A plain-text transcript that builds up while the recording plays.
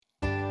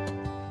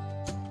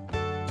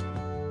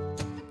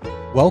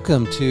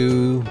Welcome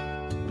to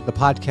the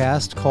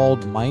podcast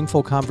called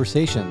Mindful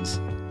Conversations.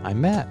 I'm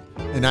Matt.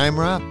 And I'm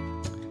Rob.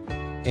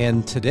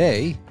 And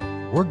today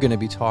we're going to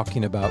be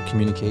talking about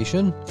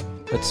communication,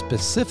 but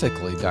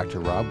specifically, Dr.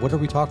 Rob, what are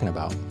we talking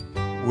about?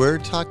 We're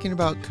talking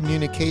about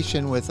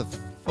communication with a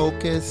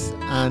focus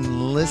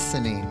on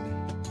listening.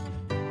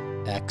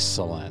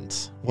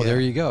 Excellent. Well, There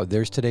you go.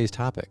 There's today's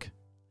topic.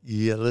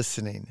 Yeah,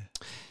 listening.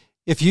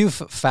 If you've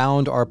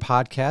found our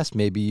podcast,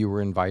 maybe you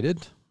were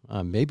invited.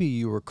 Maybe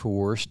you were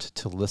coerced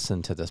to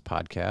listen to this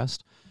podcast,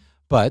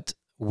 but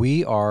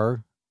we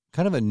are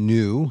kind of a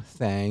new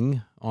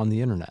thing on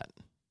the internet.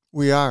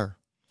 We are.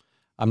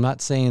 I'm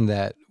not saying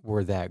that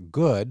we're that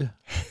good,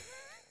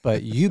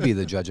 but you be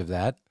the judge of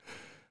that.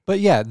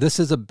 But yeah, this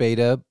is a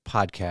beta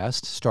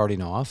podcast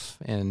starting off,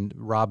 and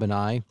Rob and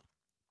I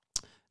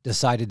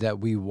decided that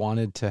we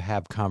wanted to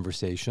have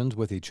conversations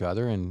with each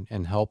other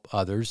and help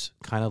others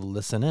kind of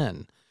listen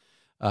in.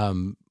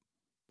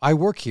 I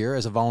work here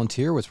as a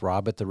volunteer with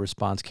Rob at the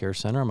Response Care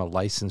Center. I'm a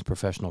licensed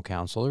professional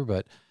counselor,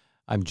 but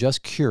I'm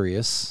just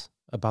curious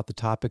about the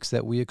topics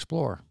that we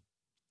explore.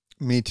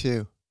 Me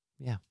too.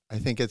 Yeah. I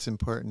think it's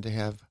important to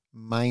have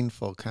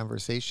mindful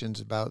conversations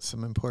about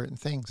some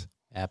important things.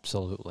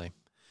 Absolutely.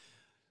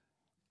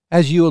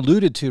 As you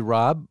alluded to,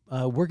 Rob,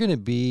 we're going to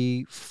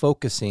be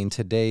focusing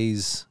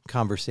today's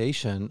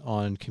conversation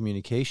on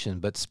communication,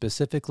 but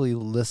specifically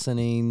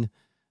listening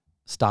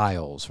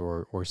styles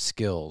or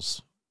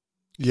skills.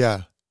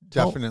 Yeah.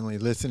 Definitely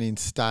listening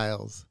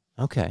styles.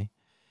 Okay.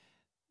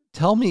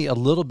 Tell me a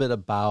little bit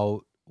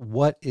about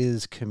what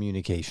is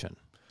communication?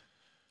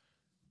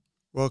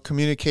 Well,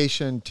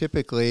 communication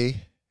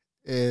typically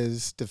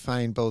is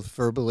defined both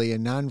verbally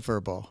and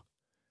nonverbal.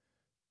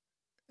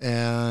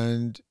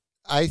 And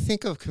I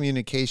think of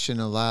communication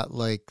a lot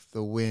like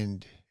the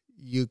wind.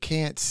 You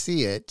can't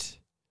see it,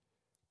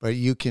 but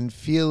you can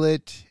feel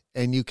it,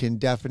 and you can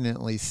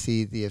definitely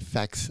see the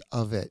effects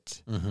of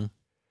it. Mm-hmm.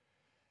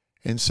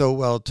 And so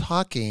while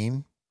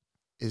talking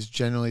is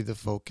generally the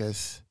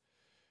focus,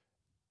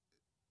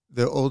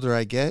 the older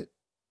I get,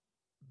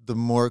 the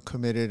more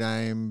committed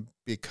I'm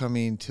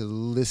becoming to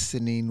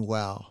listening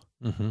well.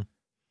 Mm-hmm.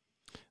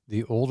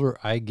 The older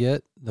I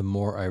get, the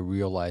more I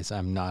realize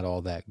I'm not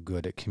all that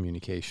good at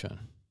communication.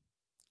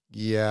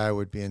 Yeah, I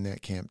would be in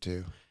that camp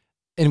too.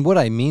 And what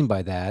I mean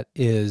by that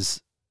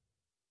is,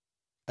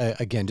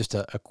 again, just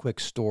a quick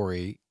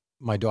story.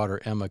 My daughter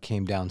Emma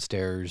came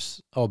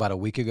downstairs, about a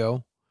week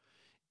ago.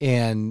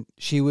 And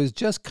she was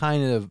just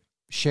kind of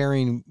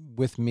sharing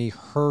with me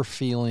her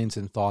feelings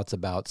and thoughts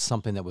about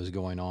something that was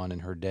going on in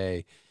her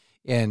day.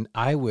 And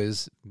I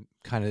was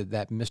kind of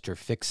that Mr.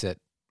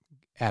 Fix-It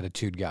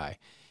attitude guy.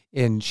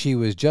 And she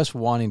was just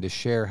wanting to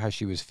share how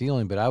she was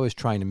feeling, but I was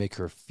trying to make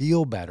her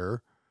feel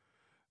better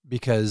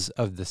because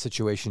of the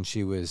situation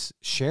she was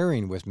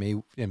sharing with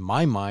me, in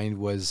my mind,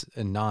 was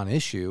a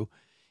non-issue.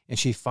 And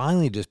she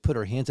finally just put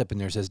her hands up in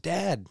there and says,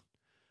 "Dad,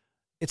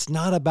 it's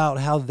not about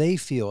how they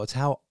feel. It's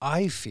how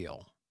I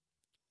feel."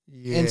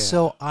 Yeah. And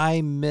so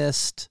I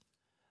missed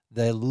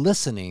the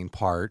listening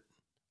part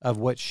of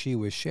what she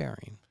was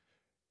sharing.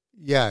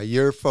 Yeah,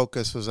 your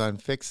focus was on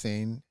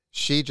fixing.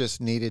 She just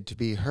needed to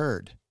be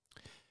heard.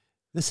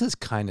 This is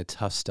kind of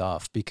tough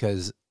stuff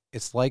because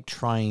it's like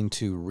trying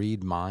to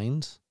read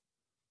minds.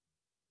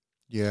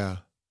 Yeah.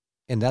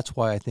 And that's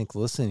why I think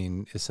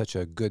listening is such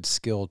a good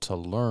skill to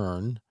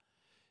learn,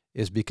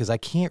 is because I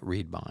can't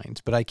read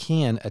minds, but I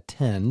can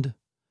attend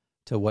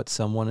to what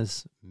someone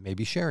is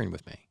maybe sharing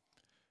with me.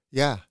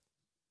 Yeah,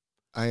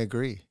 I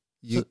agree.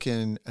 You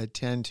can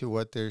attend to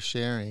what they're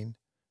sharing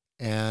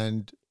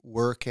and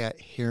work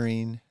at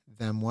hearing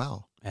them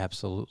well.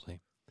 Absolutely.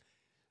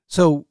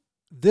 So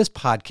this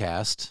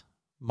podcast,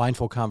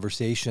 Mindful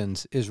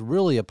Conversations, is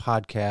really a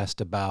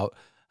podcast about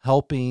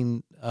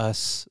helping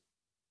us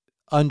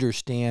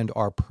understand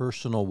our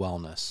personal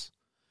wellness.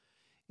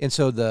 And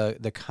so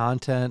the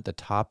content, the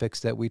topics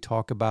that we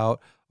talk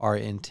about are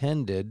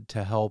intended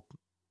to help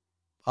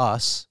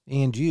us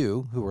and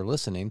you who are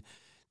listening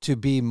to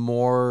be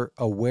more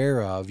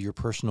aware of your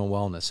personal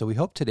wellness. So we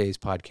hope today's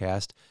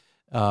podcast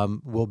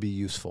will be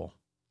useful.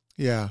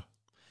 Yeah.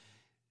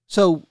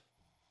 So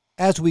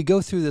as we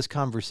go through this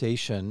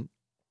conversation,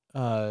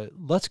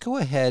 let's go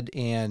ahead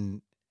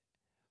and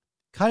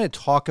kind of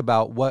talk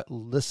about what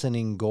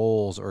listening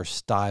goals or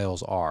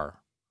styles are.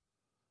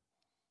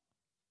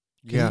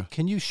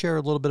 Can you share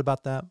a little bit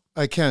about that?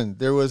 I can.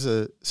 There was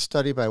a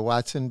study by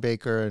Watson,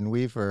 Baker, and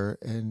Weaver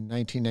in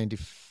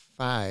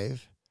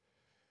 1995,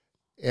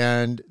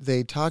 and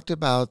they talked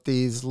about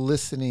these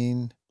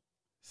listening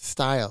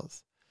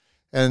styles.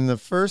 And the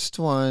first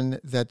one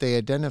that they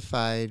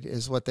identified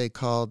is what they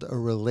called a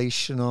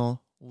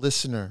relational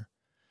listener.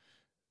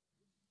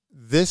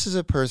 This is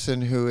a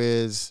person who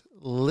is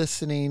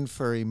listening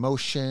for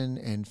emotion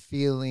and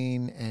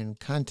feeling and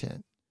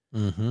content.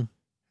 Mm-hmm.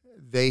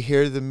 They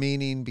hear the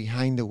meaning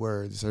behind the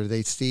words, or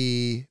they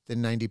see the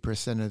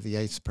 90% of the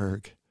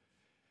iceberg.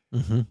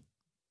 Mm-hmm.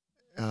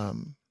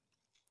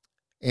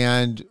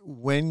 And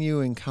when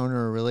you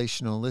encounter a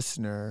relational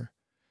listener,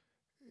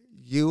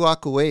 you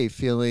walk away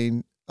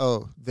feeling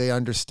oh, they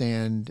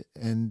understand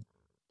and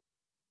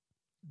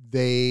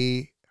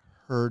they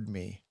heard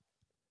me.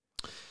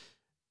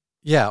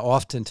 Yeah,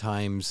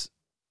 oftentimes,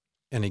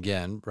 and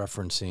again,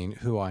 referencing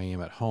who I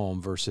am at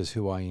home versus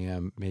who I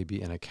am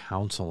maybe in a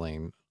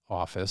counseling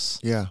office.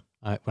 Yeah.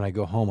 When I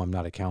go home, I'm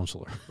not a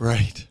counselor.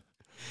 Right.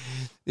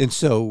 And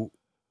so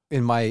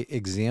in my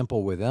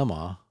example with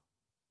Emma,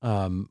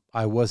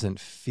 I wasn't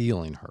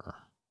feeling her.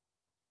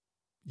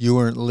 You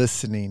weren't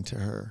listening to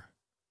her.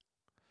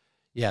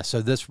 Yeah,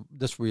 so this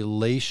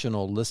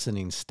relational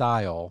listening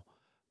style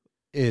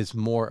is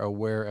more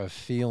aware of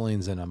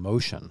feelings and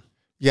emotion.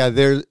 Yeah,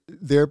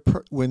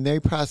 when they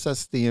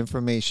process the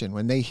information,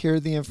 when they hear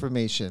the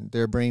information,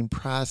 their brain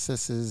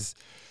processes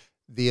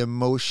the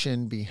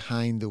emotion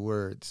behind the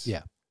words.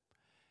 Yeah.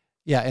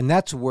 Yeah, and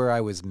that's where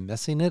I was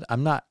missing it.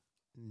 I'm not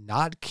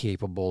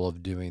capable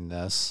of doing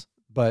this,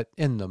 but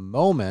in the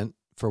moment,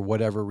 for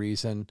whatever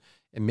reason,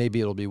 and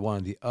maybe it'll be one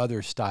of the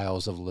other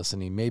styles of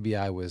listening, maybe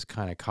I was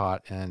kind of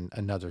caught in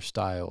another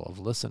style of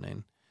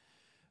listening,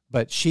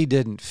 but she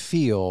didn't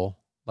feel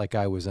like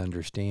I was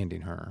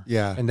understanding her.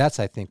 Yeah. And that's,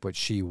 I think, what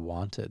she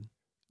wanted.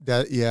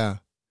 Yeah.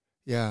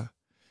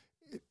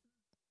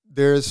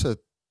 There's a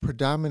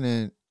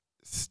predominant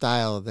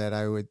style that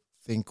I would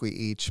think we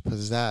each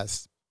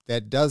possess.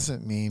 That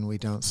doesn't mean we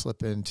don't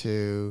slip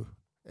into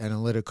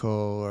analytical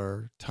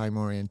or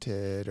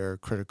time-oriented or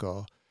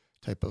critical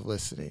type of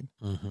listening.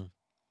 Mm-hmm.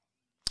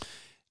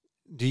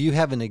 Do you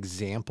have an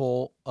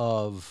example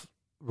of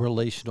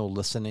relational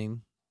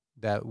listening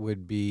that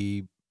would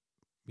be,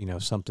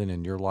 something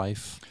in your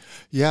life?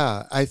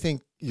 Yeah, I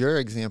think your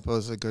example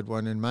is a good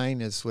one, and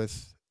mine is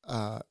with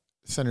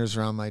centers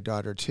around my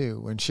daughter too.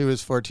 When she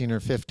was 14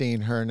 or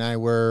 15, her and I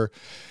were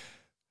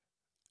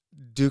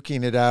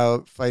duking it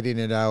out, fighting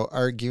it out,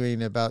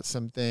 arguing about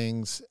some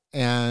things.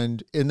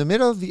 And in the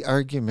middle of the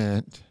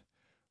argument,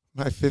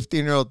 my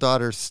 15-year-old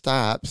daughter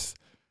stops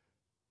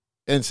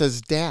and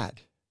says,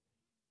 "Dad,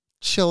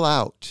 chill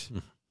out.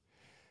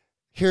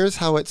 Here's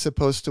how it's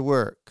supposed to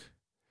work.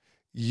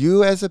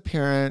 You as a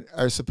parent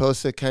are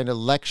supposed to kind of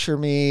lecture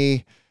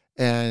me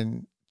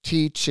and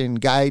teach and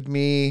guide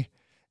me.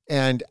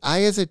 And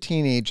I, as a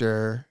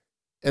teenager,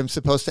 am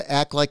supposed to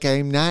act like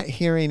I'm not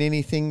hearing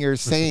anything you're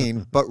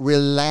saying, but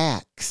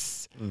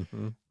relax.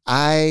 Mm-hmm.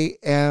 I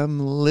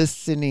am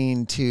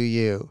listening to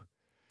you."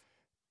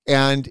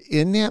 And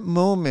in that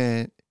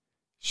moment,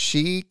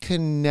 she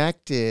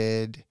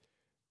connected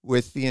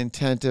with the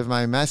intent of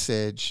my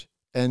message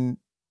and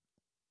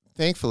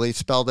thankfully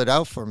spelled it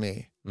out for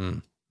me. Mm-hmm.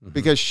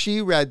 Because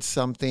she read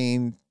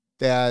something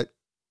that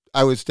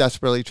I was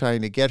desperately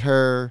trying to get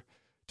her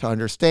to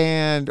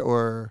understand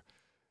or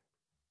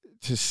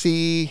to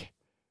see,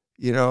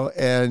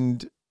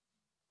 and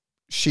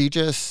she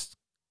just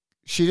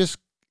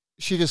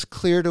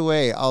cleared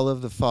away all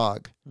of the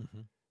fog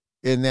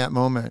in that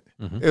moment.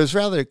 Mm-hmm. It was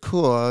rather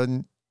cool,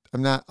 and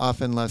I'm not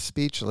often left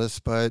speechless,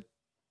 but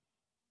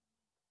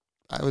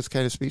I was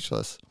kind of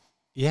speechless.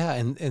 Yeah,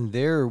 and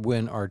there,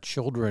 when our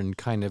children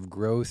kind of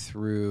grow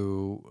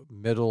through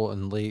middle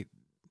and late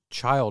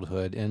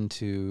childhood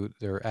into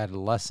their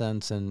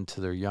adolescence and to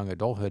their young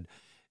adulthood,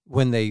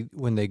 when they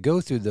go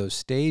through those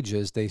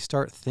stages, they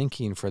start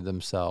thinking for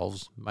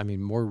themselves. I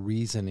mean, more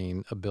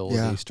reasoning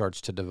ability starts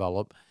to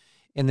develop,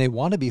 and they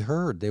want to be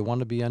heard. They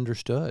want to be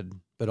understood.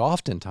 But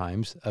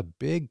oftentimes, a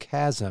big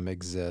chasm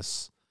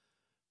exists.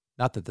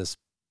 Not that this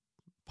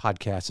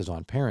podcast is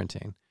on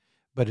parenting,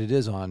 but it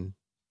is on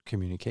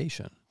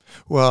communication.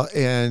 Well,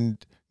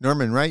 and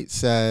Norman Wright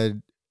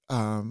said,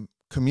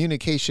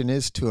 communication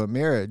is to a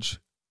marriage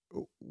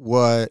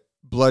what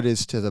blood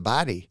is to the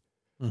body.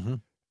 Mm-hmm.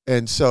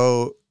 And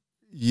so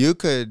you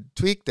could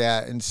tweak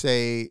that and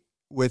say,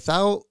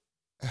 without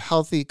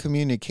healthy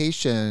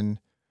communication,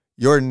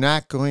 you're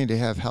not going to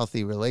have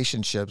healthy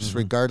relationships,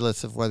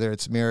 regardless of whether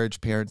it's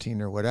marriage,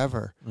 parenting, or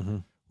whatever. Mm-hmm.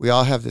 We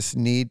all have this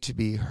need to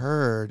be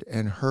heard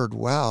and heard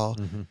well,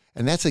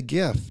 and that's a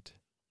gift.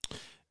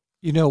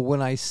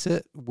 When I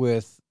sit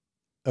with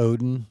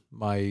Odin,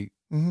 my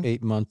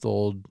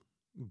 8-month-old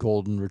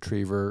golden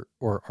retriever,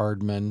 or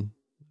Aardman,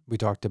 we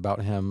talked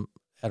about him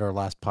at our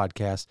last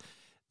podcast,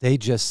 they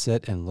just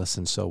sit and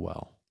listen so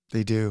well.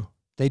 They do.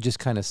 They just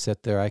kind of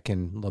sit there. I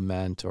can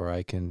lament or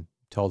I can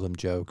tell them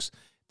jokes.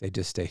 They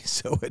just stay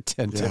so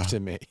attentive to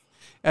me,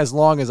 as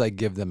long as I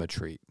give them a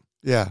treat.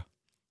 Yeah.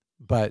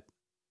 But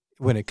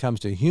when it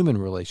comes to human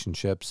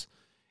relationships,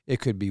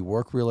 it could be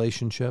work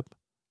relationship.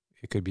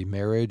 It could be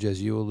marriage,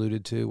 as you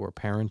alluded to, or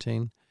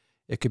parenting.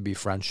 It could be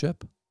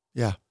friendship.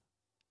 Yeah.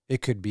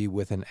 It could be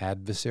with an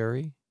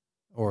adversary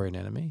or an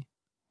enemy.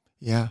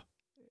 Yeah.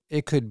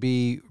 It could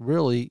be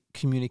really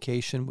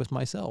communication with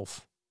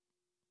myself.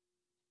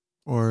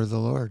 Or the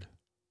Lord.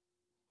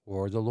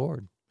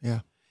 Yeah.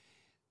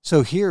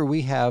 So here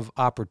we have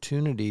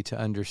opportunity to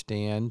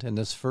understand, and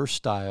this first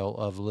style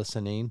of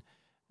listening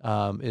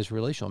is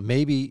relational.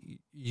 Maybe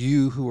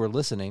you who are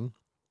listening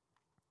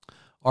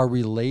are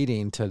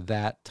relating to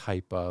that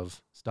type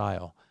of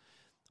style.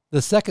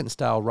 The second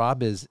style,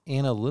 Rob, is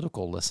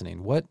analytical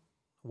listening. What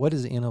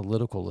is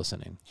analytical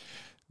listening?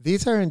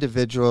 these are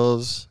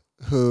individuals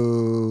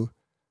who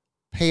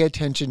pay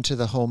attention to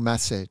the whole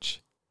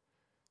message.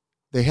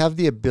 They have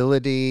the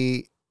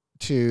ability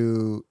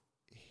to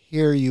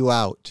hear you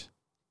out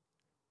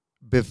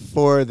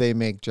before they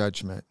make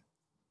judgment.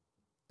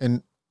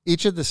 And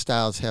each of the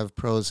styles have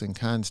pros and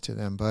cons to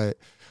them, but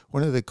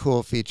one of the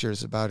cool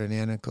features about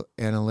an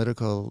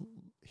analytical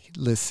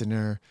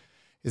listener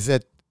is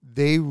that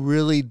they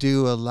really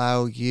do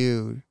allow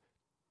you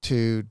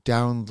to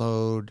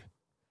download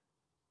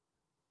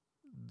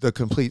the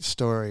complete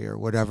story or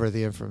whatever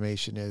the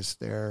information is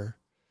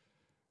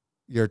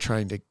you're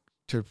trying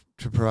to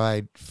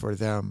provide for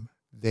them.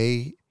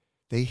 They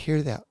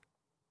hear that.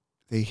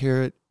 They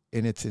hear it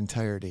in its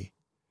entirety.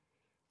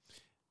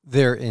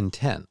 Their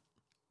intent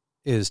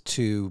is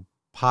to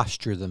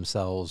posture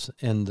themselves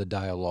in the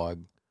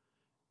dialogue,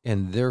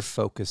 and they're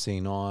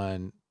focusing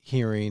on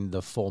hearing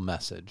the full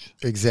message.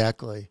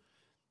 Exactly.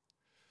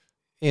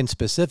 And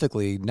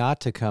specifically,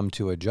 not to come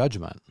to a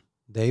judgment.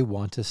 They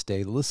want to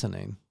stay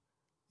listening.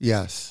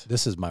 Yes.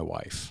 This is my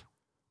wife.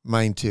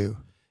 Mine too.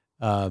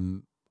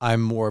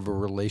 I'm more of a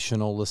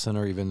relational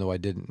listener, even though I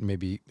didn't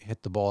maybe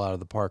hit the ball out of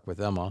the park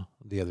with Emma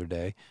the other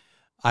day.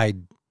 I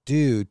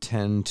do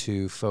tend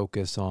to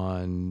focus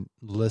on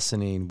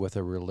listening with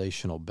a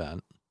relational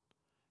bent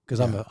because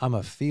I'm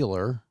a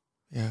feeler.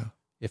 Yeah.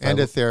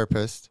 A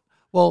therapist.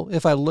 Well,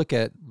 if I look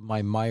at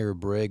my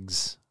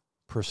Myers-Briggs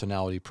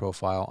personality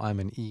profile, I'm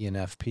an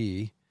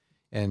ENFP,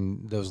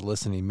 and those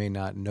listening may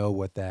not know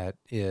what that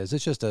is.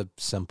 It's just a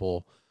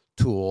simple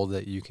tool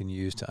that you can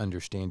use to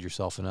understand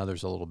yourself and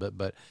others a little bit,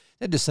 but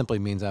it just simply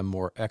means I'm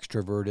more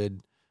extroverted.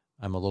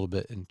 I'm a little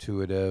bit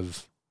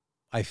intuitive.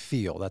 I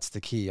feel. That's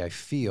the key. I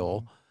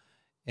feel,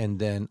 and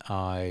then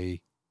I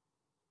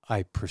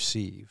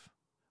perceive.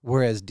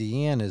 Whereas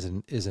Deanne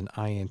is an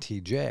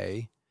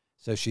INTJ,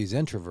 so she's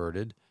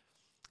introverted,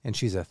 and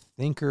she's a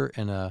thinker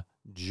and a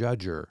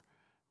judger.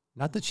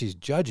 Not that she's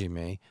judging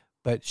me,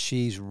 but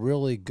she's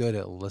really good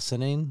at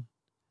listening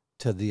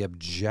to the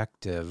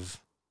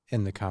objective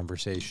in the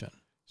conversation.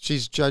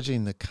 She's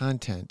judging the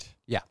content.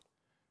 Yeah.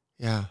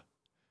 Yeah.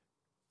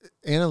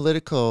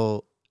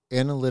 Analytical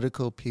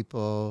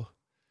people,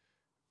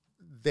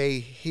 they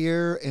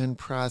hear and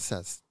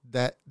process.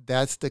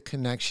 That's the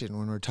connection.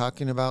 When we're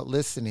talking about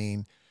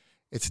listening,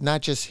 it's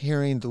not just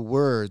hearing the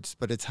words,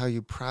 but it's how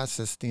you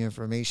process the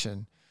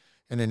information.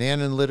 And an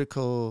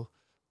analytical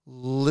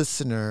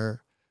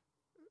listener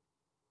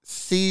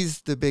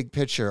sees the big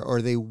picture,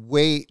 or they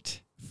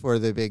wait for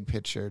the big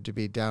picture to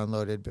be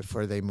downloaded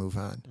before they move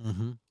on.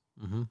 Mm-hmm.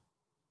 Mm-hmm.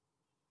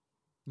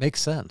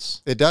 Makes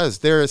sense. It does.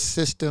 They're a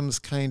systems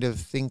kind of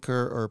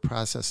thinker or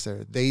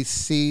processor. They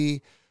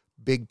see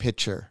big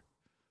picture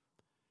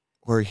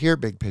or hear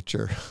big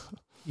picture.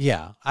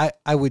 Yeah.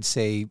 I would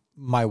say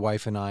my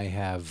wife and I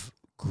have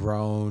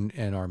grown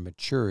in our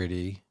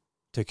maturity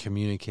to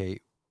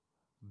communicate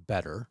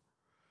better.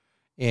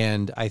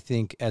 And I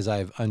think as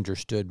I've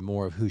understood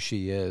more of who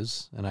she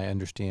is, and I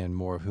understand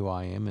more of who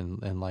I am,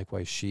 and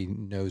likewise she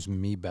knows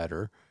me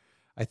better,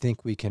 I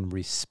think we can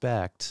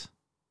respect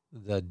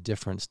the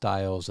different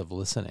styles of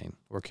listening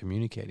or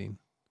communicating.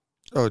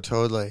 Oh,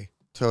 totally.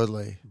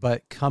 Totally.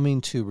 But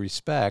coming to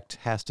respect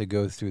has to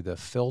go through the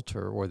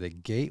filter or the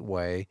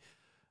gateway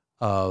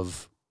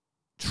of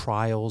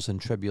trials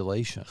and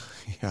tribulation.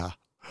 Yeah.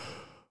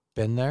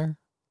 Been there?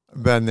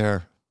 Been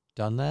there.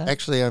 Done that?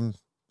 Actually, I'm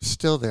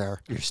still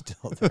there. You're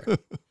still there.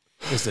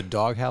 Is the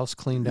doghouse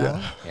cleaned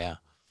out? Yeah.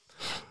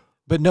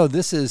 But no,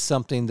 this is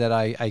something that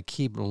I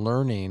keep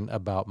learning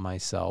about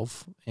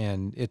myself,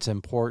 and it's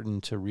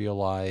important to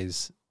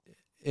realize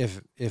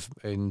if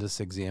in this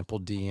example,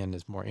 Deanne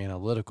is more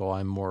analytical,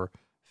 I'm more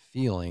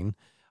feeling.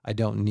 I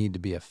don't need to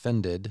be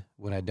offended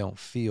when I don't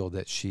feel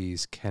that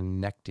she's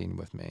connecting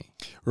with me.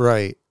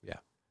 Right. Yeah.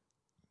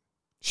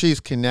 She's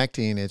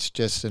connecting. It's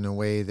just in a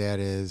way that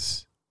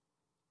is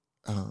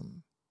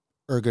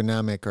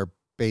ergonomic or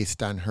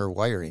based on her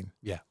wiring.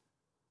 Yeah.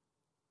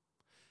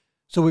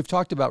 So we've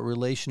talked about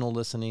relational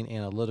listening,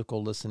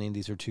 analytical listening.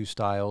 These are two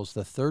styles.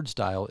 The third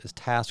style is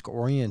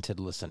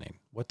task-oriented listening.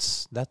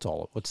 What's that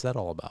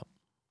all about?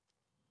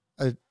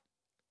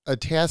 A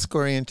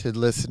task-oriented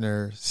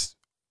listener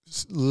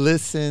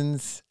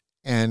listens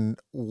and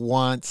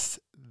wants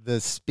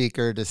the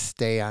speaker to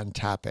stay on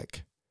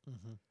topic.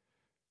 Mm-hmm.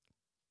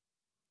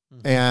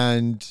 Mm-hmm.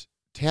 And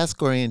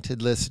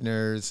task-oriented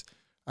listeners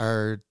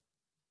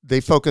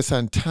they focus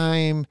on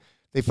time.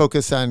 They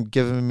focus on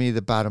giving me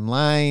the bottom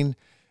line.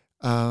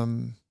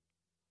 ADHD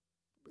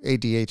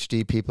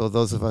people,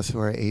 those of us who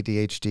are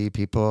ADHD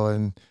people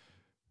and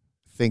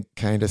think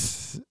kind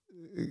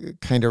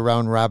of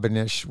round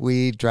robinish,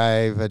 we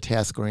drive a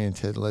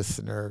task-oriented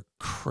listener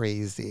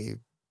crazy.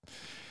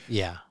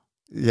 Yeah.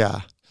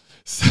 Yeah.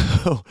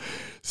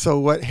 So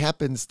what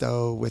happens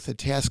though with a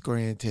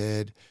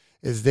task-oriented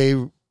is they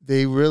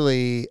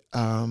really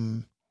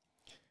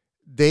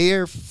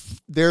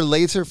they're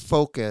laser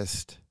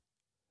focused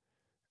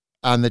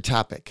on the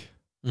topic.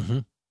 Mm-hmm.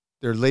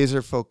 They're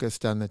laser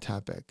focused on the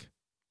topic,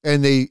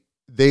 and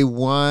they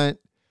want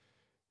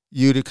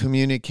you to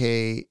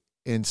communicate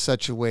in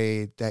such a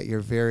way that you're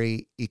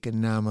very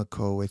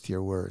economical with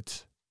your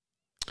words.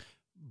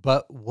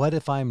 But what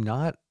if I'm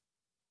not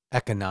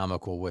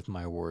economical with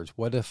my words?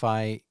 What if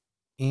I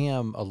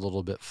am a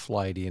little bit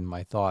flighty in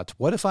my thoughts?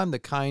 What if I'm the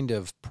kind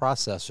of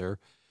processor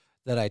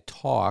that I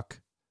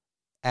talk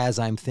as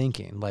I'm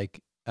thinking,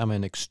 like I'm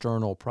an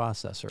external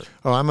processor?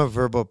 Oh, I'm a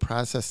verbal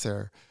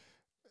processor.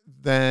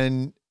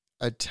 Then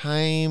a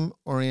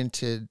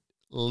time-oriented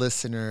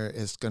listener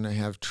is going to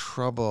have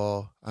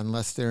trouble,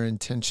 unless they're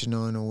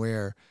intentional and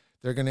aware,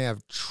 they're going to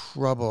have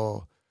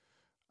trouble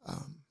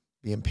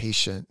being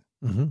patient.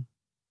 Mm-hmm.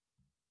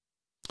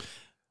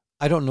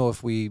 I don't know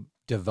if we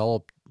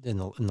developed in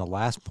the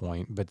last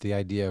point, but the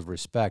idea of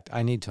respect,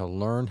 I need to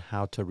learn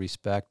how to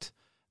respect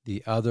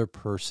the other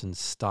person's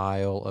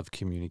style of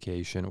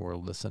communication or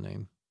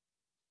listening.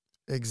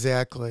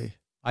 Exactly.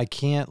 I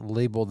can't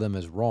label them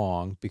as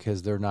wrong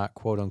because they're not,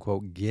 quote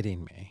unquote,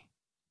 getting me.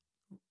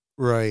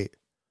 Right.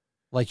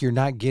 Like, you're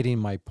not getting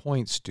my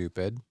point,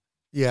 stupid.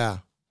 Yeah.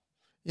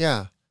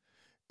 Yeah.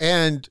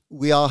 And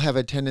we all have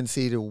a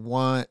tendency to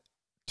want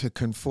to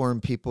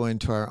conform people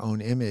into our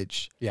own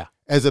image. Yeah.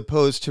 As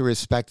opposed to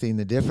respecting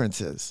the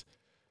differences.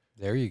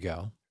 There you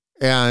go.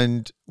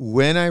 And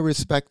when I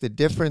respect the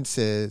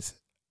differences,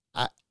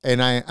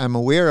 I'm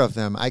aware of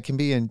them, I can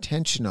be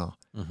intentional.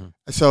 Mm-hmm.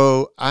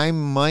 So I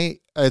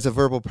might, as a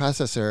verbal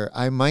processor,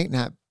 I might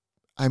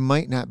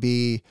not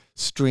be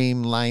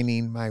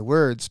streamlining my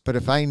words, but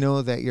if I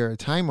know that you're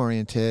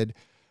time-oriented,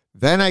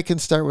 then I can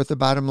start with the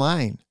bottom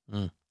line.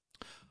 Mm.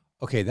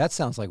 Okay, that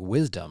sounds like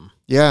wisdom.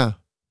 Yeah.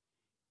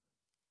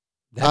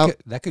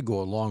 That could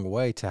go a long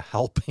way to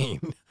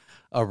helping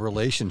a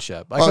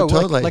relationship.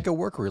 Totally. Like a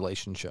work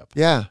relationship.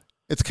 Yeah.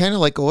 It's kind of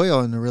like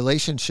oil in a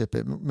relationship.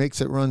 It makes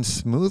it run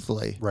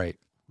smoothly. Right.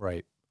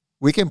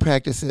 We can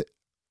practice it.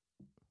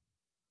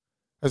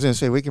 I was going to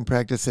say, we can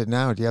practice it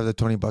now. Do you have the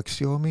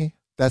 $20 you owe me?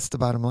 That's the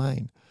bottom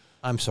line.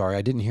 I'm sorry,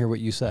 I didn't hear what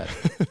you said.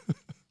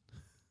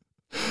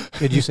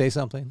 Did you say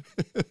something?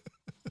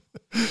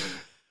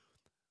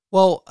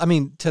 Well, I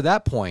mean, to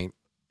that point,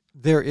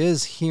 there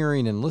is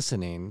hearing and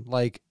listening.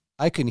 Like,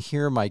 I can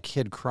hear my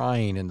kid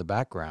crying in the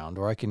background,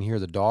 or I can hear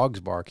the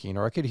dogs barking,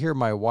 or I could hear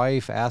my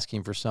wife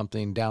asking for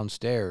something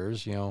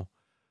downstairs,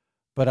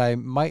 but I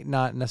might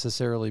not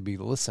necessarily be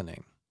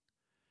listening.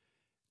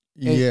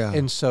 Yeah.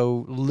 And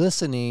so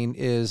listening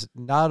is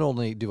not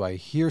only do I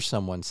hear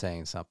someone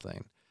saying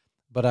something,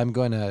 but I'm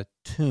going to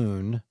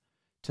tune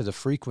to the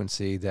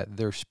frequency that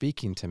they're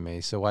speaking to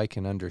me so I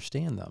can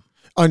understand them.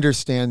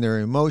 Understand their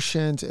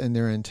emotions and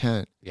their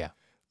intent. Yeah.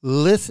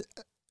 Listening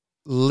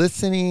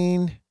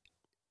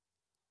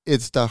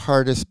is the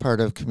hardest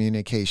part of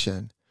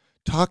communication.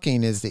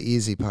 Talking is the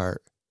easy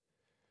part.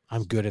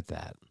 I'm good at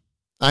that.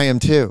 I am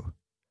too.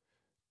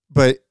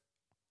 But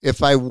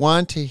if I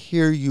want to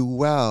hear you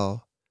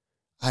well,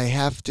 I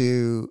have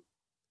to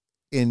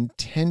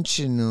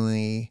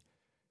intentionally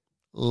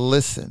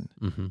listen.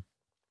 Mm-hmm.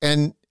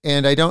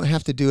 And I don't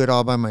have to do it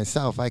all by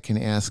myself. I can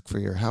ask for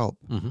your help.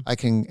 Mm-hmm. I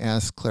can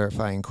ask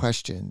clarifying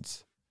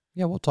questions.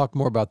 Yeah, we'll talk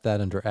more about that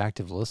under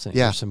active listening.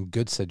 Yeah. There's some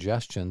good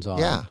suggestions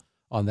on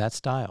that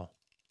style.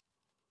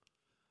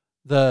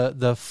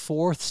 The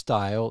fourth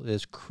style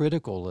is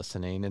critical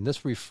listening, and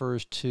this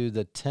refers to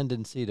the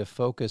tendency to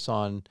focus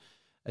on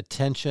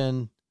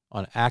attention,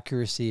 on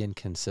accuracy, and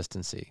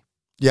consistency.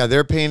 Yeah,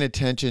 they're paying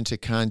attention to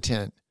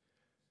content.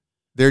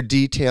 They're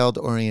detailed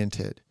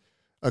oriented.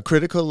 A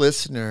critical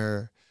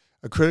listener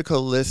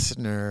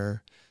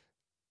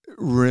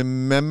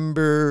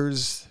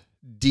remembers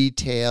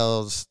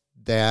details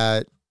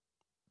that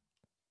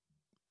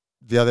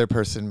the other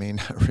person may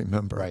not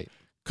remember. Right.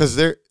 Because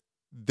they're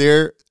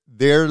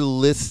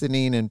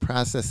listening and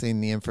processing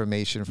the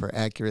information for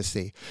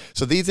accuracy.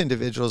 So these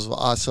individuals will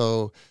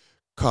also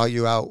call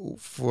you out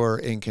for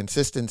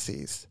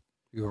inconsistencies.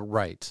 You're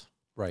right.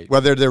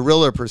 Whether they're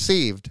real or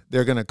perceived,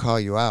 they're going to call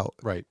you out.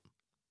 Right.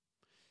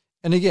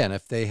 And again,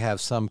 if they have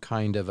some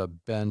kind of a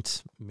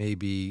bent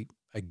maybe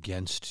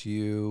against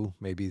you,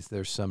 maybe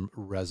there's some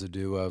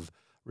residue of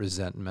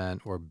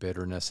resentment or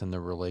bitterness in the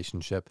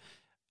relationship,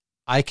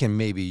 I can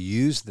maybe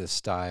use this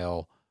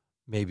style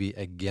maybe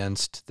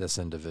against this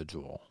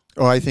individual.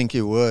 Oh, I think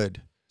you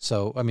would.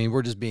 So, I mean,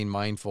 we're just being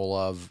mindful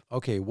of,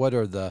 okay, what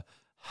are the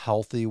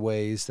healthy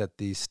ways that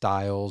these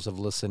styles of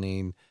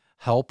listening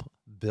help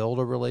build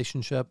a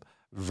relationship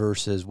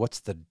versus what's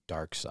the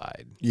dark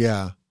side?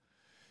 Yeah.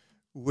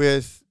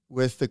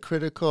 With the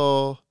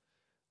critical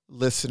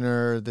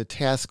listener, the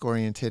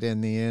task-oriented,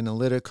 and the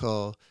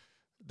analytical,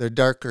 the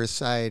darker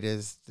side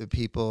is the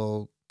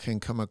people can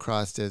come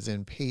across as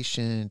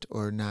impatient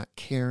or not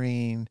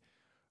caring,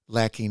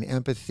 lacking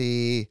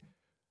empathy,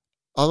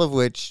 all of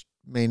which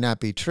may not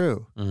be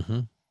true.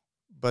 Mm-hmm.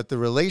 But the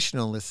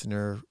relational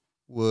listener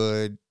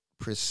would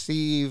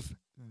perceive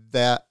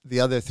that the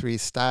other three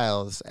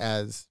styles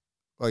as,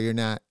 well, you're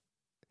not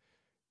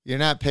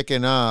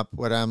picking up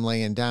what I'm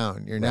laying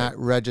down. You're not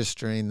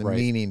registering the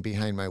meaning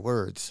behind my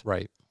words.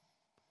 Right.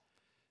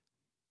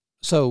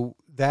 So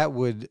that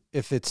would,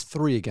 if it's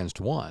 3 against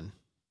 1,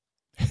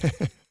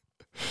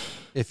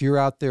 If you're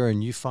out there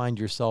and you find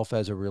yourself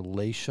as a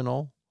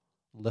relational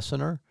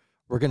listener,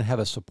 we're going to have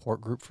a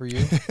support group for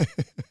you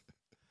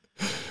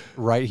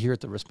right here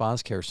at the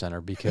Response Care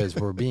Center because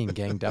we're being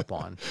ganged up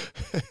on.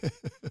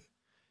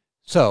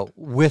 So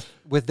with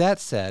that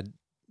said,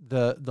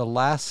 the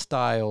last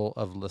style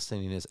of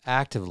listening is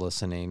active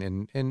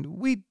listening, and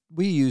we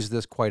use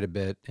this quite a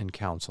bit in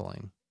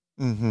counseling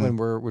when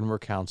we're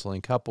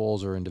counseling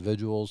couples or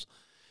individuals.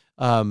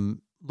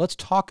 Let's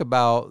talk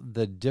about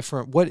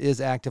what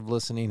is active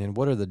listening and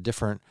what are the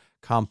different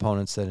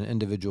components that an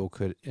individual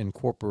could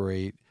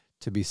incorporate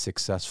to be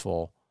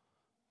successful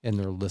in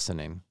their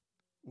listening.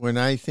 When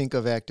I think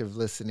of active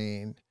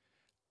listening,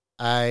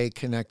 I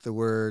connect the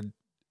word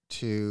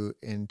to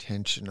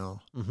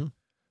intentional. Mm-hmm.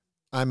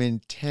 I'm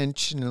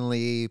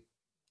intentionally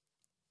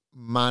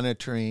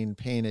monitoring,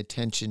 paying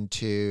attention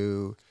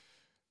to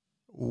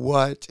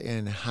what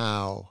and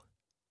how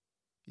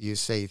you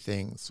say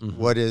things,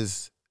 what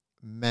is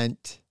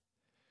meant,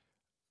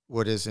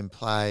 what is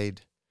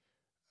implied.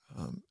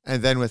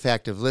 And then with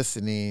active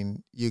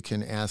listening, you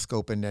can ask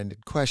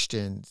open-ended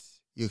questions.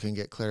 You can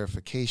get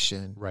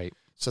clarification. Right.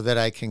 So that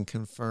I can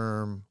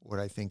confirm what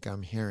I think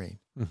I'm hearing.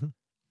 Mm-hmm.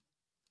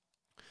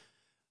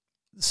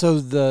 So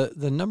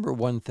the number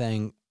one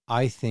thing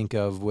I think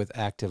of with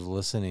active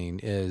listening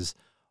is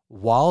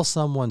while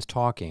someone's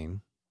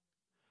talking,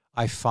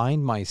 I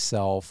find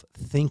myself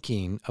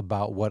thinking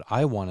about what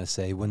I want to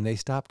say when they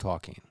stop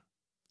talking.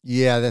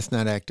 Yeah, that's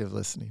not active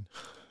listening.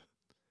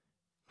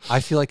 I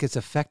feel like it's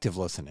effective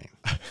listening.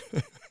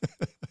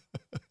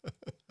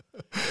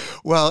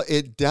 Well,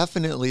 it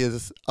definitely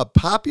is a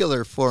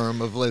popular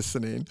form of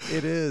listening.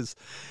 It is.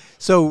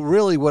 So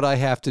really what I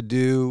have to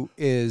do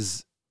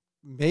is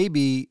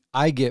maybe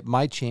I get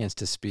my chance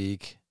to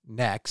speak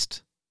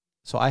next.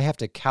 So I have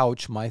to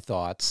couch my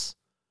thoughts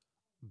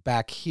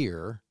back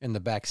here in the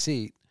back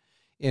seat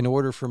in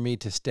order for me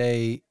to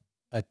stay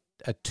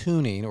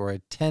attuning or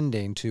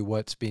attending to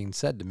what's being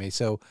said to me.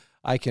 So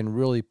I can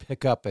really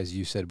pick up, as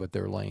you said, what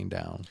they're laying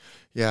down.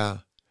 Yeah.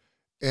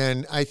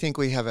 And I think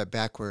we have it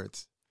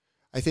backwards.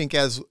 I think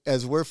as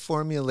we're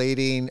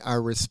formulating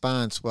our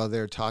response while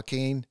they're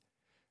talking,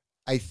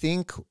 I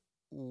think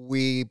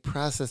we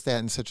process that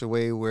in such a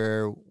way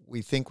where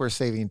we think we're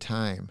saving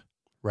time.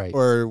 Right.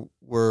 Or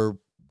we're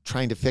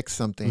trying to fix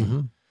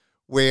something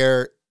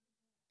where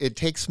it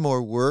takes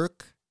more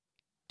work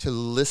to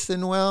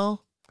listen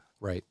well.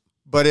 Right.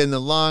 But in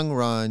the long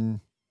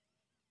run,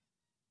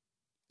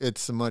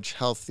 it's a much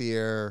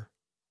healthier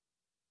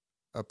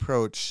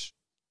approach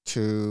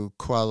to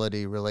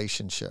quality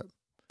relationship.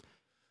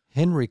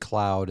 Henry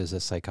Cloud is a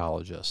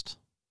psychologist.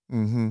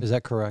 Is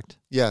that correct?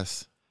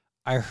 Yes.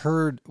 I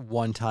heard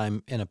one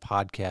time in a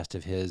podcast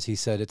of his, he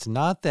said, it's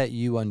not that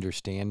you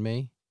understand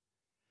me.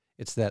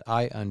 It's that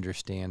I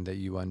understand that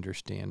you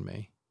understand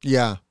me.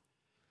 Yeah.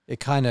 It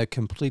kind of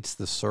completes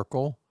the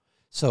circle.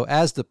 So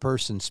as the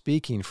person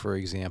speaking, for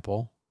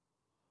example,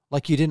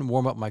 like you didn't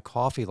warm up my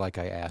coffee like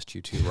I asked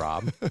you to,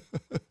 Rob.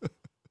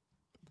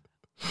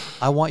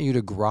 I want you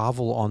to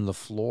grovel on the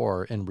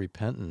floor in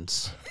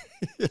repentance.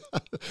 Yeah.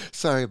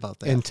 Sorry about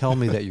that. And tell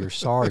me that you're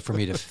sorry for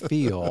me to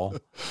feel,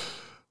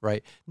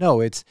 right?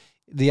 No,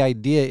 the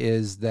idea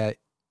is that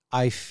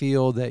I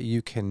feel that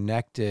you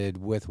connected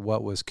with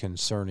what was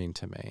concerning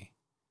to me.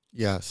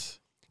 Yes.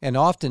 And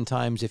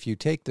oftentimes, if you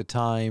take the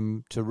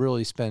time to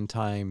really spend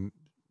time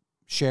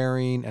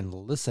sharing and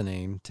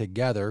listening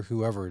together,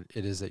 whoever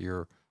it is that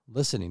you're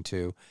listening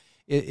to,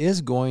 it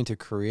is going to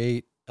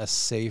create a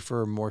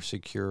safer, more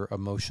secure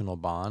emotional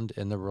bond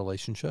in the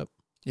relationship.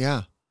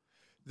 Yeah.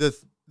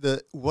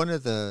 The one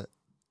of the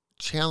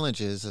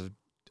challenges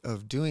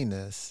of doing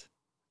this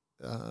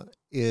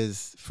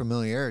is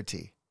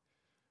familiarity,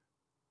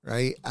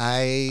 right?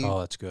 Oh,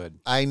 that's good.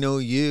 I know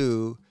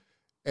you,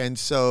 and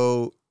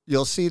so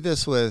you'll see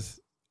this with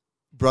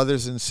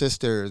brothers and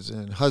sisters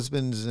and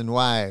husbands and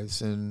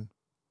wives and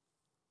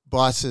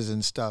bosses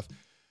and stuff.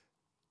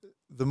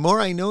 The more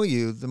I know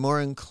you, the more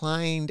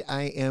inclined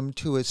I am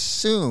to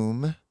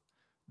assume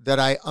that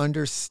I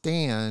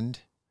understand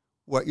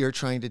what you're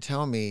trying to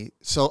tell me.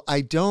 So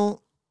I don't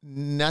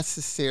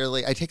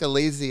necessarily, I take a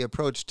lazy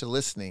approach to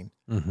listening.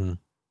 Mm-hmm.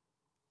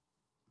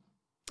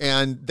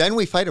 And then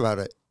we fight about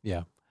it.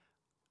 Yeah.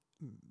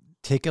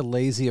 Take a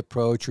lazy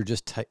approach or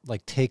just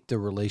take the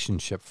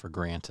relationship for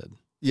granted.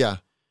 Yeah.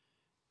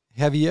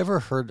 Have you ever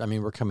heard,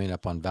 we're coming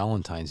up on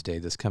Valentine's Day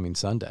this coming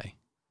Sunday.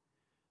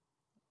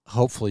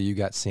 Hopefully you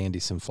got Sandy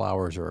some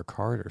flowers or a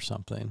card or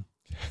something.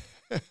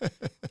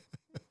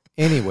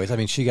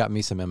 Anyways, she got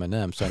me some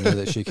M&Ms, so I know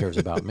that she cares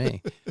about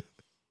me.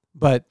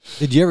 But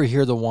did you ever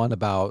hear the one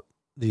about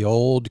the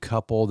old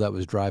couple that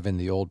was driving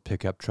the old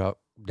pickup truck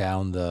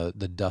down the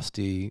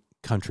dusty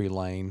country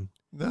lane?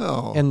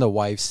 No. And the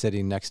wife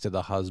sitting next to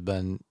the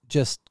husband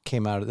just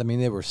came out.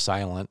 They were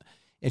silent.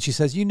 And she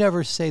says, "You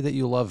never say that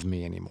you love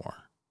me anymore."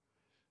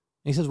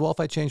 And he says, "Well, if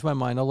I change my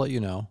mind, I'll let you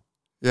know."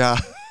 Yeah.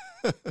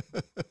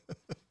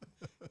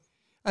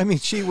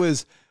 She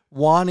was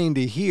wanting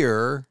to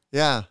hear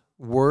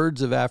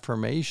words of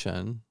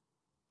affirmation,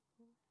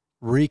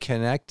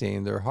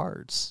 reconnecting their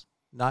hearts.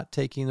 not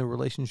taking the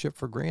relationship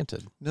for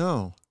granted.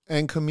 No.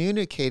 And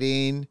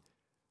communicating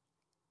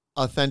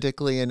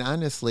authentically and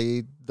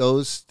honestly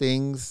those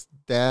things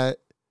that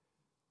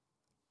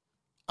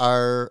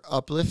are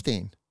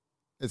uplifting.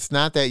 It's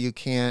not that you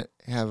can't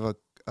have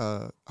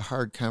a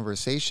hard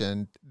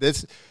conversation.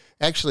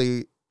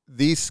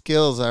 These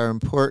skills are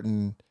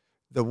important.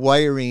 The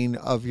wiring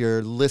of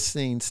your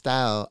listening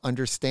style,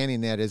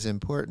 understanding that is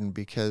important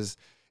because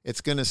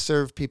it's going to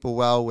serve people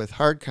well with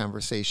hard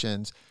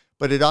conversations,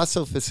 but it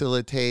also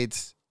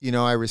facilitates,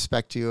 I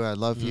respect you, I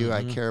love you,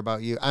 I care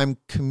about you. I'm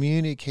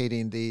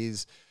communicating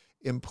these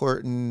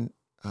important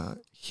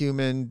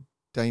human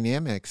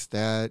dynamics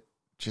that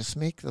just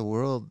make the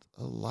world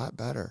a lot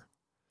better.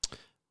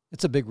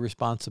 It's a big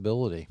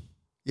responsibility.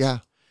 Yeah.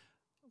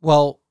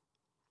 Well,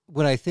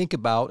 when I think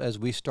about as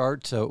we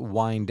start to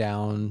wind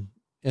down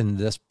in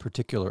this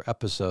particular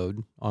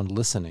episode on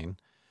listening,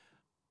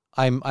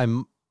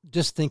 I'm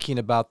just thinking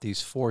about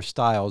these 4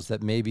 styles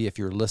that maybe if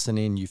you're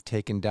listening, you've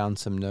taken down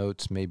some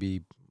notes,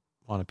 maybe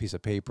on a piece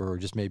of paper or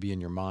just maybe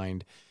in your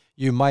mind,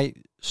 you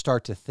might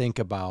start to think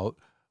about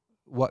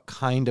what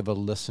kind of a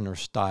listener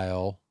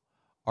style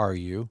are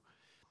you?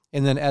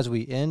 And then as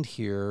we end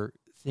here,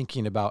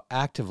 thinking about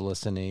active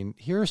listening,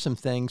 here are some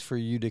things for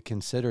you to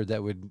consider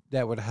that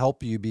would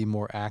help you be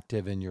more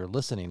active in your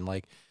listening,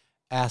 like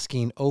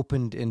asking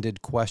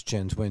open-ended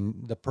questions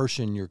when the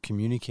person you're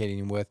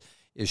communicating with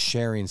is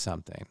sharing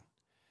something.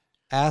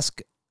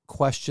 Ask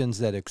questions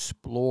that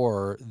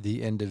explore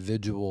the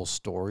individual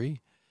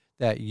story,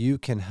 that you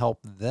can help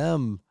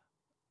them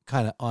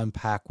kind of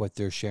unpack what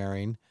they're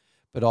sharing,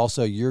 but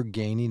also you're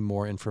gaining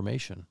more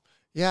information.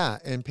 Yeah,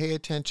 and pay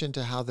attention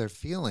to how they're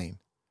feeling.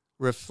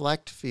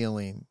 Reflect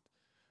feeling.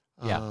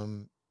 Yeah.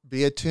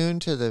 Be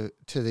attuned to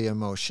the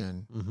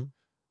emotion. Mm-hmm.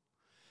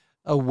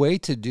 A way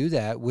to do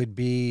that would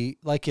be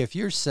like if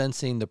you're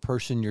sensing the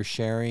person you're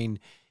sharing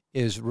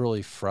is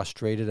really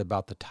frustrated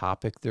about the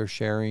topic they're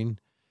sharing,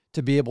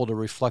 to be able to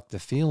reflect the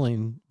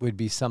feeling would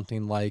be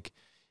something like,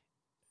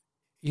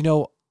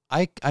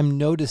 I'm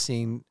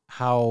noticing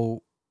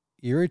how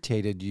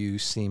irritated you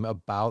seem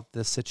about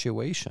this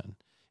situation.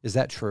 Is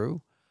that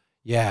true?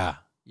 Yeah.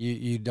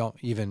 You don't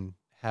even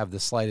have the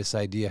slightest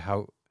idea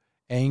how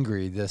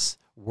angry this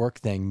work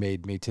thing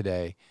made me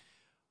today.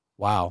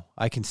 Wow,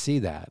 I can see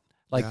that.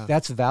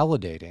 That's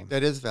validating.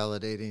 That is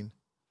validating.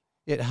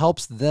 It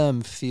helps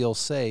them feel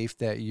safe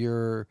that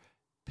you're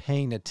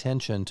paying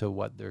attention to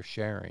what they're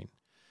sharing.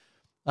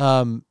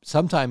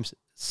 Sometimes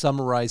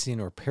summarizing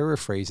or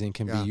paraphrasing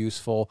can be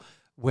useful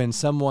when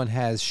someone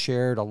has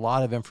shared a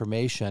lot of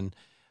information.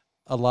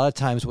 A lot of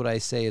times what I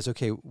say is,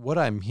 okay, what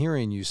I'm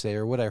hearing you say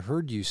or what I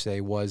heard you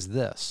say was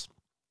this.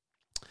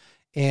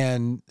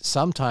 And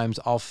sometimes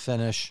I'll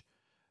finish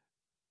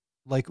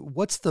like,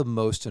 what's the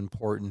most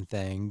important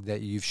thing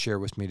that you've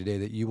shared with me today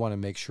that you want to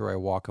make sure I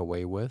walk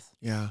away with?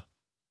 Yeah.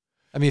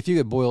 I mean, if you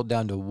could boil it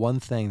down to one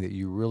thing that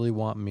you really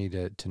want me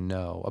to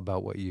know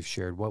about what you've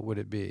shared, what would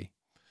it be?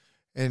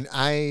 And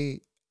I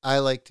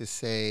like to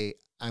say,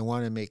 I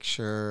want to make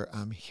sure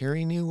I'm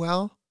hearing you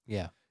well.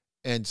 Yeah.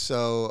 And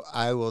so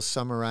I will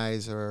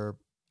summarize or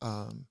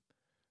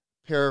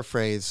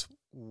paraphrase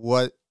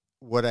what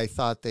I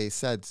thought they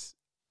said.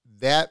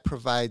 That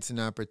provides an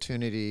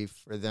opportunity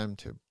for them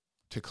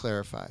to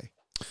clarify.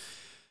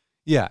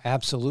 Yeah,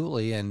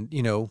 absolutely. And,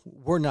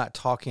 we're not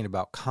talking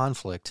about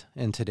conflict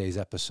in today's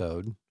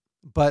episode,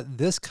 but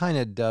this kind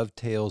of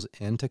dovetails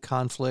into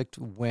conflict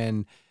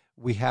when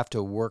we have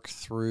to work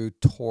through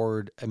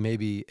toward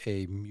maybe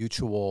a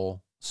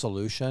mutual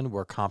solution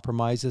where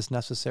compromise is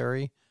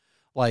necessary.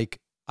 Like,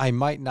 I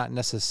might not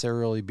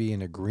necessarily be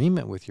in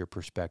agreement with your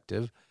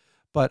perspective,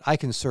 but I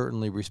can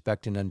certainly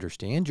respect and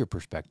understand your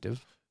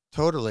perspective.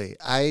 Totally.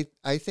 I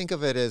think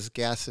of it as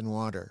gas and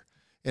water.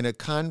 In a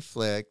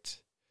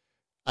conflict,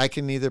 I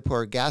can either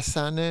pour gas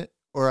on it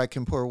or I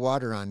can pour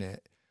water on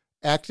it.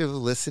 Active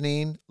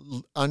listening,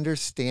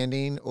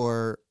 understanding,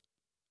 or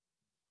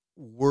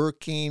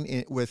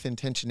working with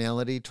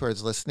intentionality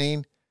towards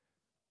listening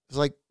is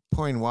like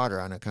pouring water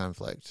on a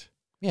conflict.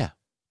 Yeah,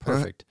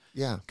 perfect.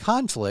 Yeah.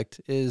 Conflict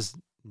is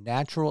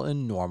natural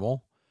and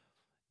normal.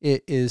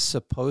 It is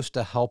supposed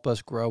to help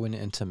us grow in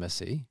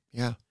intimacy.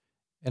 Yeah.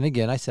 And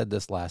again, I said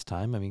this last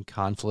time. I mean,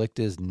 conflict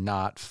is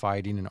not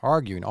fighting and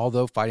arguing.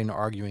 Although fighting and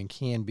arguing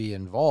can be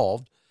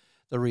involved,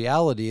 the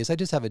reality is I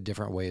just have a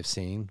different way of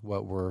seeing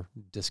what we're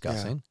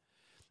discussing.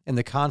 Yeah. And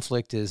the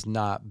conflict is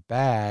not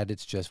bad.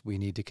 It's just we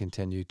need to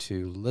continue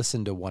to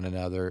listen to one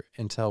another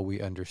until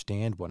we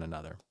understand one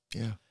another.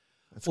 Yeah.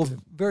 That's well, good.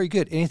 Very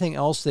good. Anything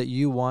else that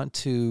you want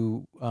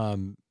to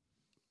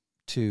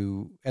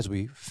as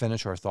we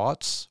finish our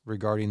thoughts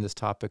regarding this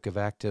topic of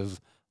active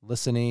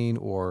listening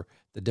or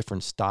the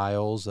different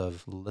styles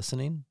of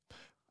listening?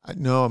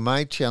 No,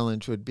 my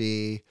challenge would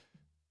be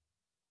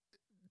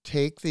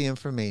take the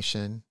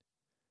information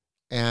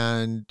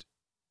and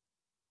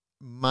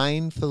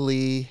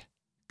mindfully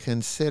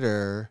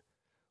consider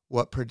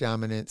what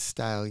predominant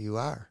style you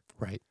are.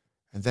 Right.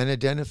 And then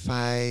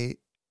identify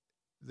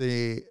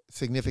the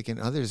significant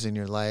others in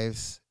your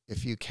lives.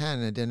 If you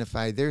can,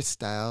 identify their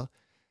style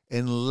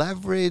and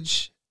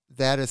leverage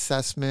that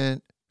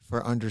assessment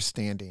for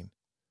understanding.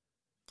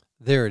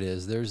 There it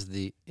is. There's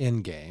the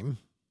end game.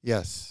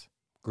 Yes.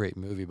 Great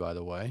movie, by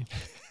the way.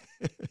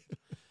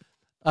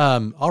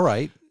 All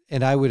right.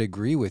 And I would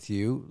agree with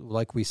you.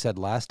 Like we said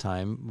last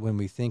time, when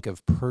we think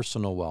of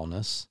personal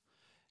wellness,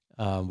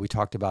 we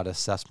talked about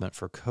assessment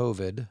for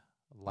COVID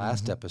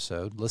last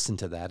episode. Listen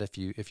to that if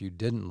you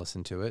didn't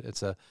listen to it.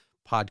 It's a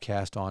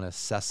podcast on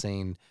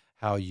assessing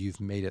how you've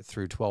made it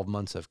through 12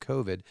 months of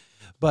COVID.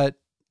 But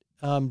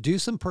do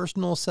some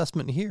personal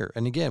assessment here.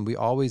 And again, we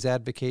always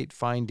advocate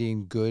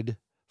finding good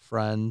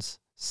friends,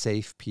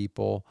 safe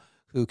people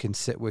who can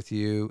sit with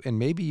you. And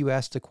maybe you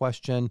ask the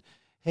question,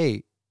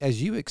 hey,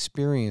 as you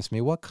experience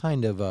me, what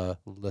kind of a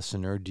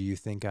listener do you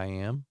think I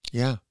am?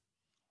 Yeah.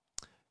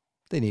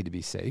 They need to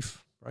be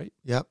safe, right?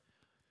 Yep.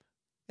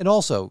 And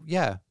also,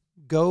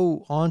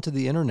 go onto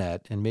the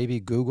internet and maybe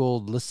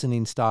Google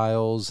listening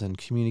styles and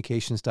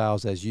communication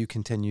styles as you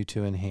continue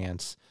to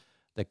enhance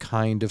the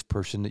kind of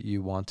person that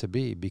you want to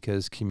be,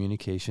 because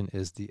communication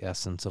is the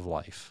essence of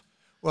life.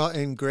 Well,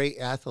 and great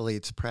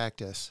athletes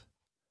practice.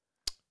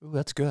 Ooh,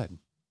 that's good.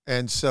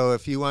 And so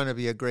if you want to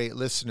be a great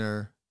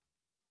listener,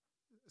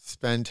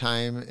 spend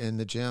time in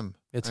the gym.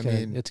 It's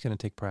going to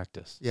take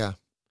practice. Yeah.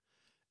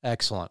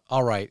 Excellent.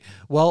 All right.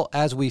 Well,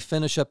 as we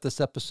finish up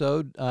this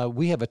episode,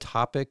 we have a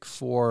topic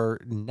for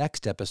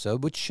next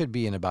episode, which should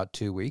be in about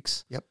 2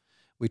 weeks. Yep.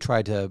 We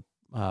try to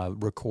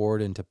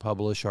record and to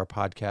publish our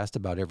podcast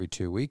about every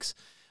 2 weeks.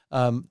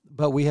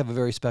 But we have a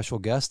very special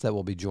guest that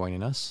will be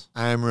joining us.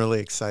 I'm really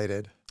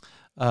excited.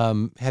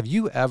 Have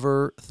you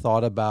ever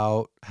thought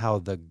about how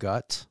the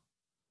gut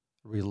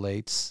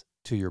relates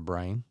to your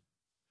brain?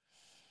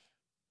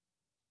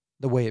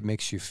 The way it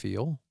makes you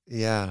feel?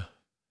 Yeah.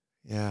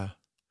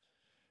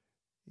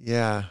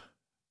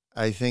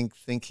 I think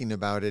thinking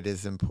about it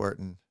is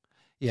important.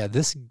 Yeah,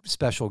 this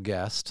special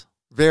guest,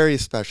 very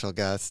special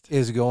guest,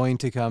 is going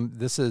to come.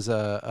 This is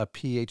a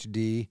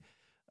PhD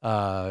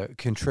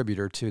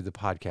contributor to the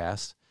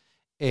podcast,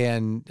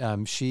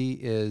 and she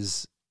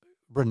is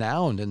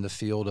renowned in the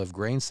field of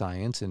grain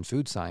science and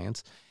food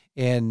science,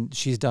 and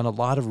she's done a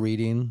lot of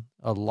reading,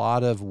 a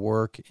lot of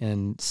work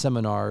in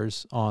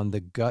seminars on the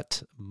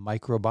gut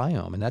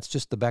microbiome, and that's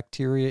just the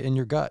bacteria in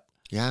your gut.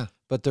 Yeah.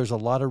 But there's a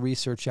lot of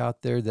research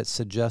out there that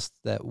suggests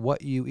that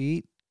what you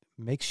eat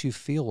makes you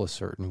feel a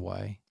certain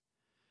way.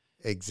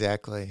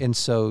 Exactly. And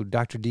so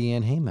Dr.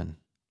 Deanne Heyman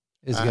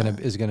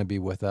is gonna be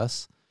with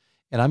us,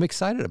 and I'm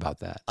excited about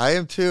that. I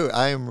am too.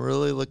 I am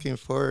really looking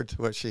forward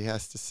to what she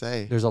has to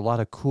say. There's a lot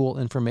of cool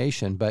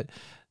information, but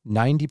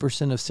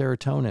 90% of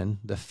serotonin,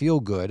 the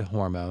feel-good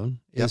hormone,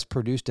 is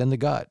produced in the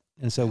gut,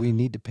 and so we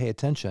need to pay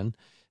attention.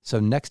 So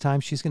next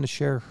time she's going to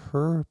share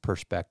her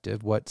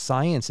perspective, what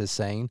science is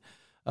saying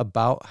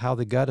about how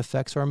the gut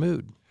affects our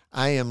mood.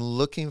 I am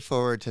looking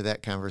forward to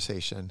that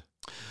conversation.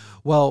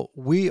 Well,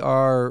 we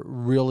are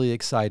really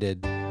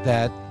excited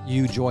that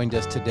you joined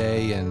us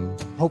today,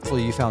 and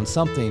hopefully you found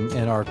something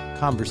in our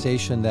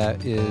conversation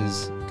that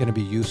is going to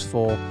be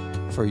useful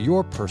for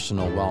your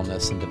personal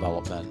wellness and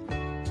development.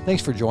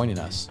 Thanks for joining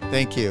us.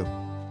 Thank you.